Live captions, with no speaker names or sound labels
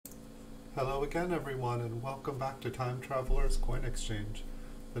Hello again everyone and welcome back to Time Traveler's Coin Exchange.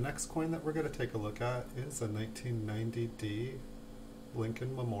 The next coin that we're going to take a look at is a 1990D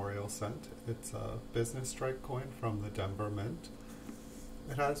Lincoln Memorial Cent. It's a business strike coin from the Denver Mint.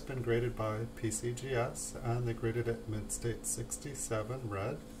 It has been graded by PCGS and they graded it mid-state 67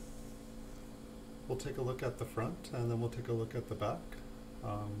 red. We'll take a look at the front and then we'll take a look at the back.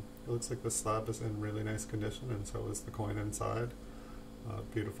 It looks like the slab is in really nice condition and so is the coin inside.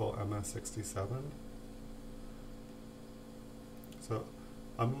 Beautiful MS67. So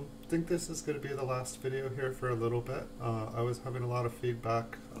I think this is going to be the last video here for a little bit. I was having a lot of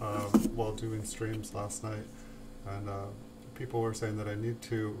feedback while doing streams last night, and people were saying that I need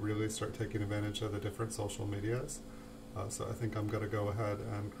to really start taking advantage of the different social medias. So I think I'm going to go ahead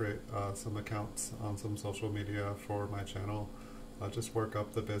and create some accounts on some social media for my channel. Just work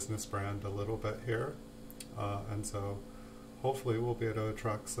up the business brand a little bit here, and so hopefully we'll be able to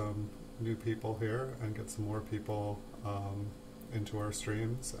attract some new people here and get some more people into our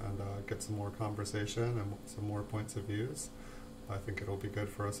streams and get some more conversation and some more points of views. I think it'll be good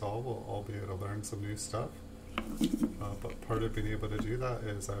for us all. We'll all be able to learn some new stuff. But part of being able to do that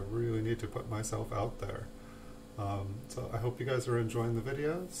is I really need to put myself out there. So I hope you guys are enjoying the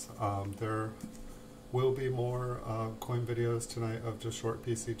videos. There will be more coin videos tonight of just short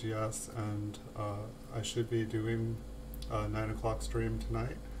PCGS, and I should be doing a 9 o'clock stream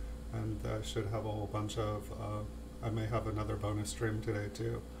tonight, and I should have a whole bunch of, I may have another bonus stream today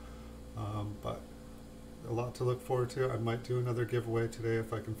too, but a lot to look forward to. I might do another giveaway today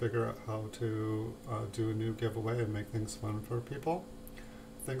if I can figure out how to do a new giveaway and make things fun for people.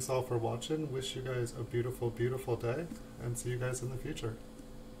 Thanks all for watching. Wish you guys a beautiful, beautiful day, and see you guys in the future.